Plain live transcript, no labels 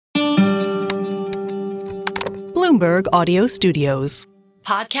Bloomberg Audio Studios.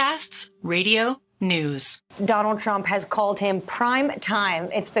 Podcasts, radio, news. Donald Trump has called him prime time.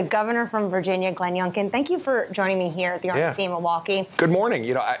 It's the governor from Virginia, Glenn Youngkin. Thank you for joining me here at the RNC in Milwaukee. Good morning.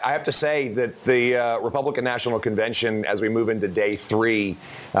 You know, I have to say that the Republican National Convention, as we move into day 3,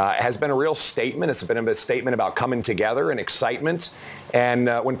 has been a real statement. It's been a statement about coming together and excitement. And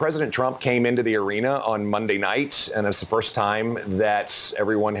when President Trump came into the arena on Monday night, and it's the first time that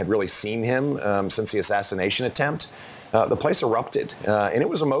everyone had really seen him since the assassination attempt, the place erupted, and it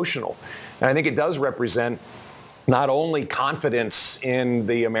was emotional. And I think it does represent not only confidence in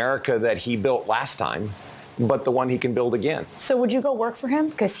the America that he built last time, but the one he can build again. So would you go work for him?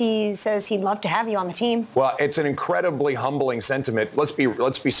 Because he says he'd love to have you on the team. Well, it's an incredibly humbling sentiment. Let's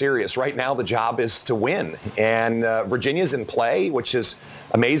be serious. Right now, the job is to win. And Virginia's in play, which is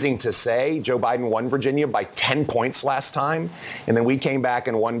amazing to say. Joe Biden won Virginia by 10 points last time. And then we came back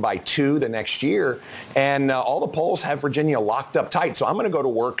and won by 2 the next year. And all the polls have Virginia locked up tight. So I'm going to go to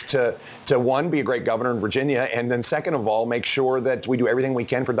work to one, be a great governor in Virginia. And then second of all, make sure that we do everything we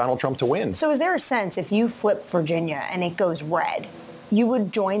can for Donald Trump to win. So is there a sense if you flip Virginia and it goes red, you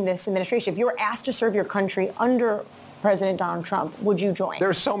would join this administration? If you were asked to serve your country under President Donald Trump, would you join?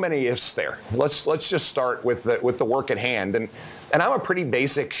 There's so many ifs there. Let's just start with the work at hand. And I'm a pretty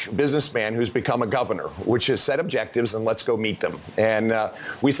basic businessman who's become a governor, which is set objectives and let's go meet them. And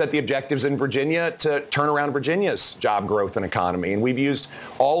we set the objectives in Virginia to turn around Virginia's job growth and economy. And we've used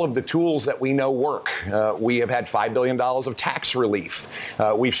all of the tools that we know work. We have had $5 billion of tax relief.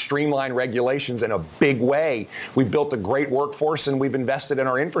 We've streamlined regulations in a big way. We've built a great workforce and we've invested in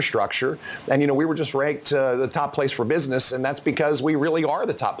our infrastructure. And, you know, we were just ranked the top place for business. And that's because we really are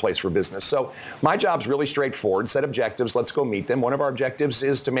the top place for business. So my job's really straightforward. Set objectives. Let's go meet them. One of our objectives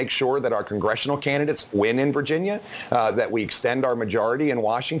is to make sure that our congressional candidates win in Virginia, that we extend our majority in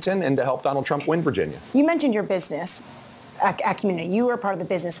Washington, and to help Donald Trump win Virginia. You mentioned your business acumen. You were part of the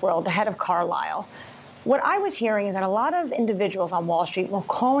business world, the head of Carlyle. What I was hearing is that a lot of individuals on Wall Street were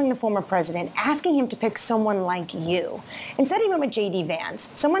calling the former president, asking him to pick someone like you. Instead, he went with J.D. Vance,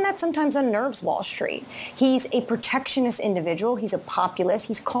 someone that sometimes unnerves Wall Street. He's a protectionist individual. He's a populist.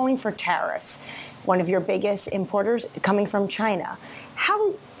 He's calling for tariffs. One of your biggest importers coming from China.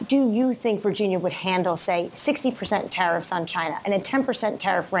 How do you think Virginia would handle, say, 60% tariffs on China and a 10%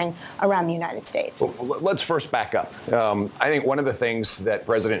 tariff ring around the United States? Well, let's first back up. I think one of the things that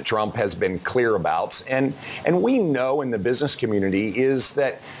President Trump has been clear about, and we know in the business community, is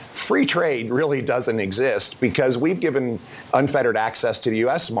that free trade really doesn't exist because we've given unfettered access to the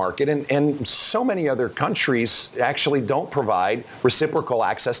U.S. market, and so many other countries actually don't provide reciprocal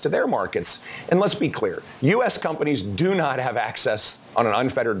access to their markets. And let's be clear, U.S. companies do not have access on an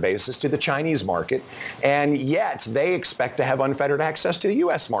unfettered basis to the Chinese market, and yet they expect to have unfettered access to the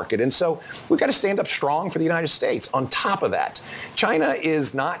U.S. market. And so we've got to stand up strong for the United States. On top of that, China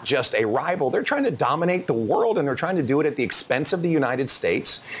is not just a rival. They're trying to dominate the world, and they're trying to do it at the expense of the United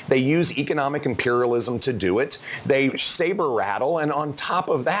States. They use economic imperialism to do it. They saber rattle, and on top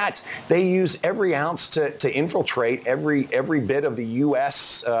of that, they use every ounce to infiltrate every bit of the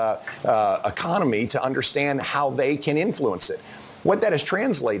U.S. Economy to understand how they can influence it. What that has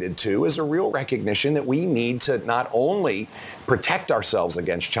translated to is a real recognition that we need to not only protect ourselves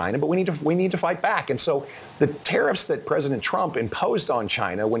against China, but we need to fight back. And so the tariffs that President Trump imposed on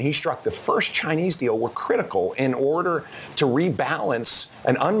China when he struck the first Chinese deal were critical in order to rebalance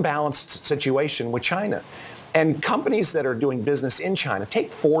an unbalanced situation with China. And companies that are doing business in China,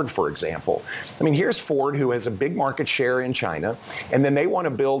 take Ford, for example. I mean, here's Ford, who has a big market share in China, and then they want to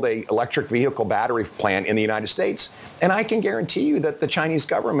build an electric vehicle battery plant in the United States. And I can guarantee you that the Chinese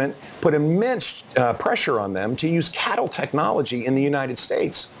government put immense pressure on them to use cattle technology in the United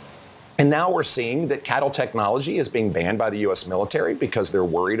States. And now we're seeing that cattle technology is being banned by the U.S. military because they're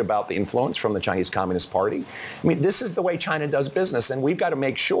worried about the influence from the Chinese Communist Party. I mean, this is the way China does business, and we've got to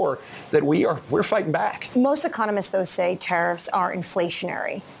make sure that we're fighting back. Most economists, though, say tariffs are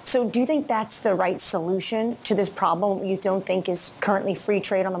inflationary. So do you think that's the right solution to this problem you don't think is currently free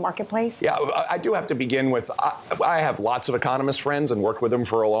trade on the marketplace? Yeah, I do have to begin with, I have lots of economist friends and worked with them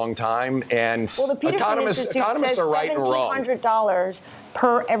for a long time. And well, the Peterson economists says are right and wrong. $1,700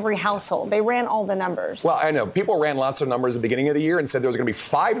 per every household. They ran all the numbers. Well, I know. People ran lots of numbers at the beginning of the year and said there was going to be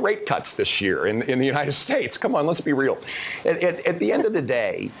 5 rate cuts this year in the United States. Come on, let's be real. At the end of the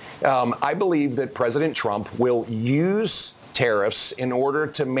day, I believe that President Trump will use tariffs in order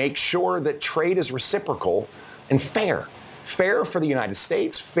to make sure that trade is reciprocal and fair. Fair for the United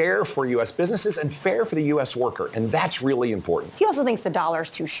States, fair for U.S. businesses, and fair for the U.S. worker. And that's really important. He also thinks the dollar is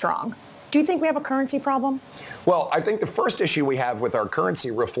too strong. Do you think we have a currency problem? Well, I think the first issue we have with our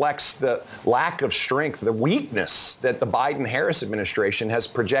currency reflects the lack of strength, the weakness that the Biden-Harris administration has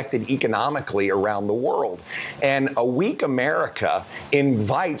projected economically around the world. And a weak America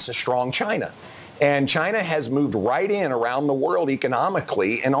invites a strong China. And China has moved right in around the world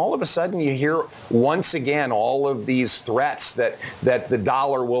economically, and all of a sudden you hear once again all of these threats that the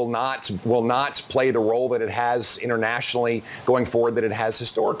dollar will not play the role that it has internationally going forward that it has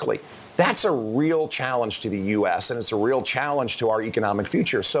historically. That's a real challenge to the U.S., and it's a real challenge to our economic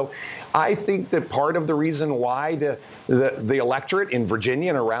future. So I think that part of the reason why the electorate in Virginia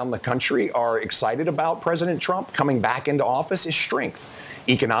and around the country are excited about President Trump coming back into office is strength.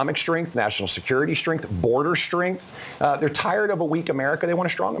 Economic strength, national security strength, border strength. They're tired of a weak America. They want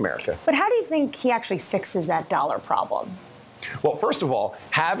a strong America. But how do you think he actually fixes that dollar problem? Well, first of all,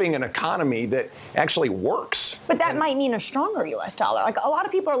 having an economy that actually works. But that might mean a stronger U.S. dollar. Like, a lot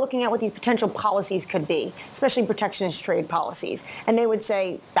of people are looking at what these potential policies could be, especially protectionist trade policies. And they would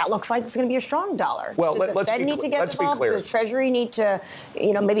say, that looks like it's going to be a strong dollar. Well, Does the Fed need to get involved? Does the Treasury need to,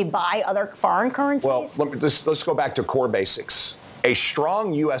 maybe buy other foreign currencies? Well, let's go back to core basics. A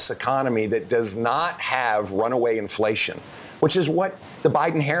strong U.S. economy that does not have runaway inflation, which is what the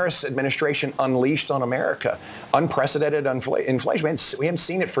Biden-Harris administration unleashed on America. Unprecedented inflation. We haven't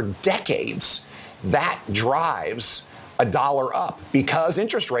seen it for decades. That drives a dollar up because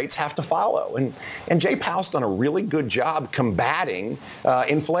interest rates have to follow. And Jay Powell's done a really good job combating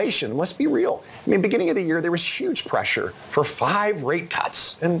inflation. Let's be real. I mean, beginning of the year, there was huge pressure for 5 rate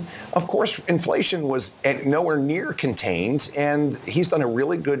cuts. And of course, inflation was nowhere near contained. And he's done a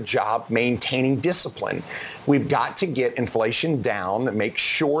really good job maintaining discipline. We've got to get inflation down, make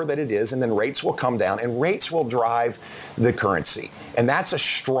sure that it is, and then rates will come down, and rates will drive the currency. And that's a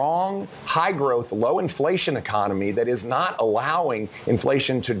strong, high-growth, low-inflation economy that is not allowing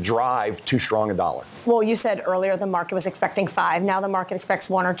inflation to drive too strong a dollar. Well, you said earlier the market was expecting 5. Now the market expects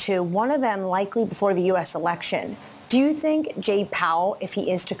 1 or 2. One of them likely before the U.S. election. Do you think Jay Powell, if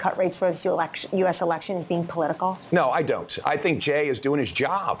he is to cut rates for this U.S. election, is being political? No, I don't. I think Jay is doing his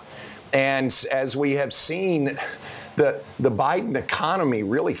job. And as we have seen the Biden economy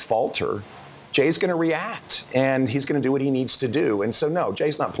really falter, Jay's going to react, and he's going to do what he needs to do. And so, no,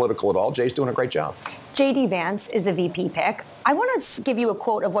 Jay's not political at all. Jay's doing a great job. J.D. Vance is the VP pick. I want to give you a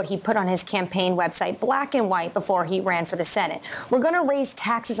quote of what he put on his campaign website, black and white, before he ran for the Senate. We're going to raise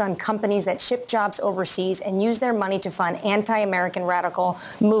taxes on companies that ship jobs overseas and use their money to fund anti-American radical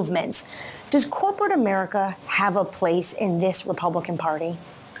movements. Does corporate America have a place in this Republican Party?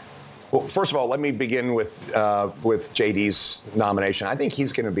 Well, first of all, let me begin with JD's nomination. I think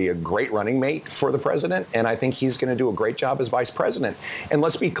he's going to be a great running mate for the president, and I think he's going to do a great job as vice president. And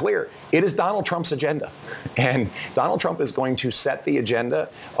let's be clear, it is Donald Trump's agenda. And Donald Trump is going to set the agenda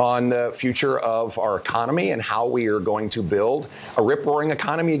on the future of our economy and how we are going to build a rip-roaring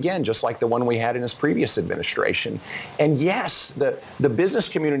economy again, just like the one we had in his previous administration. And yes, the business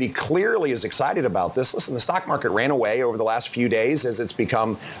community clearly is excited about this. Listen, the stock market ran away over the last few days as it's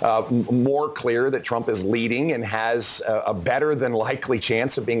become more clear that Trump is leading and has a better than likely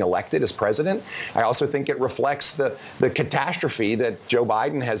chance of being elected as president. I also think it reflects the catastrophe that Joe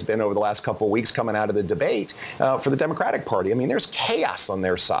Biden has been over the last couple of weeks coming out of the debate for the Democratic Party. I mean, there's chaos on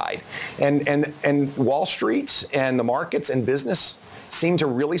their side. And Wall Street and the markets and business seem to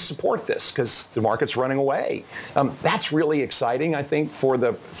really support this because the market's running away. That's really exciting, I think, for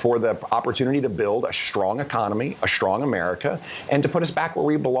the opportunity to build a strong economy, a strong America, and to put us back where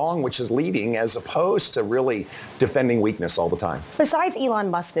we belong, which is leading as opposed to really defending weakness all the time. Besides Elon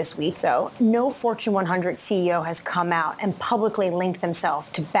Musk this week, though, no Fortune 100 CEO has come out and publicly linked themselves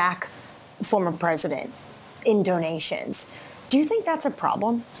to back former president in donations. Do you think that's a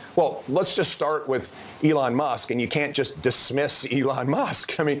problem? Well, let's just start with Elon Musk, and you can't just dismiss Elon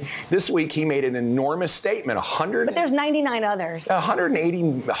Musk. I mean, this week he made an enormous statement, But there's 99 others.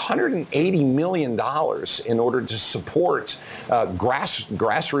 $180 million in order to support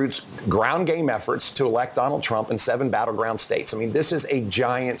grassroots ground game efforts to elect Donald Trump in 7 battleground states. I mean, this is a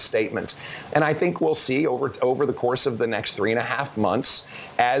giant statement. And I think we'll see over the course of the next 3.5 months,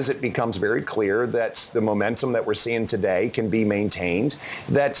 as it becomes very clear that the momentum that we're seeing today can be maintained,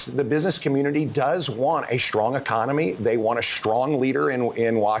 that the business community does want a strong economy. They want a strong leader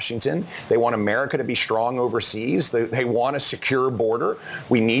in Washington. They want America to be strong overseas. They want a secure border.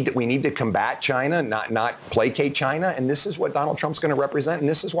 We need to combat China, not placate China. And this is what Donald Trump's going to represent. And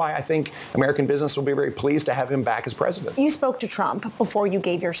this is why I think American business will be very pleased to have him back as president. You spoke to Trump before you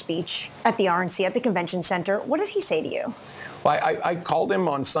gave your speech at the RNC, at the convention center. What did he say to you? Well, I called him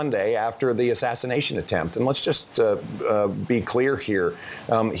on Sunday after the assassination attempt, and let's just be clear here.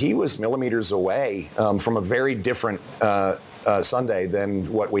 He was millimeters away from a very different Sunday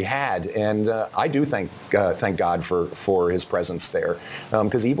than what we had, and I do thank God for his presence there,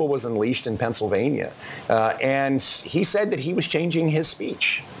 because evil was unleashed in Pennsylvania, and he said that he was changing his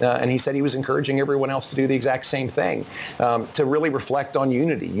speech, and he said he was encouraging everyone else to do the exact same thing, to really reflect on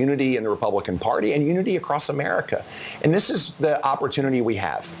unity in the Republican Party and unity across America. And this is the opportunity we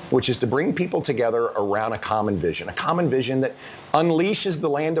have, which is to bring people together around a common vision that unleashes the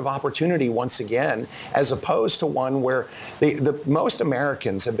land of opportunity once again, as opposed to one where the most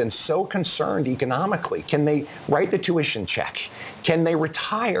Americans have been so concerned economically. Can they write the tuition check? Can they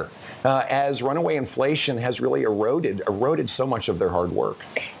retire? As runaway inflation has really eroded so much of their hard work.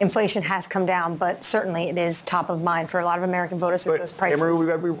 Inflation has come down, but certainly it is top of mind for a lot of American voters with those prices.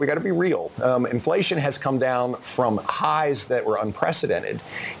 Annmarie, we got to be real. Inflation has come down from highs that were unprecedented,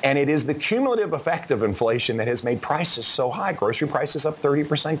 and it is the cumulative effect of inflation that has made prices so high. Grocery prices up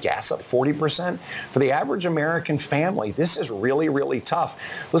 30%, gas up 40%. For the average American family, this is really, really tough.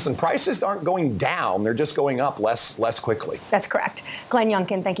 Listen, prices aren't going down; they're just going up less quickly. That's correct. Glenn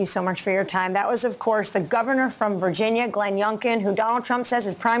Youngkin, thank you so much for your time. That was, of course, the governor from Virginia, Glenn Youngkin, who Donald Trump says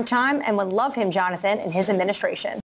is prime time and would love him, Jonathan, in his administration.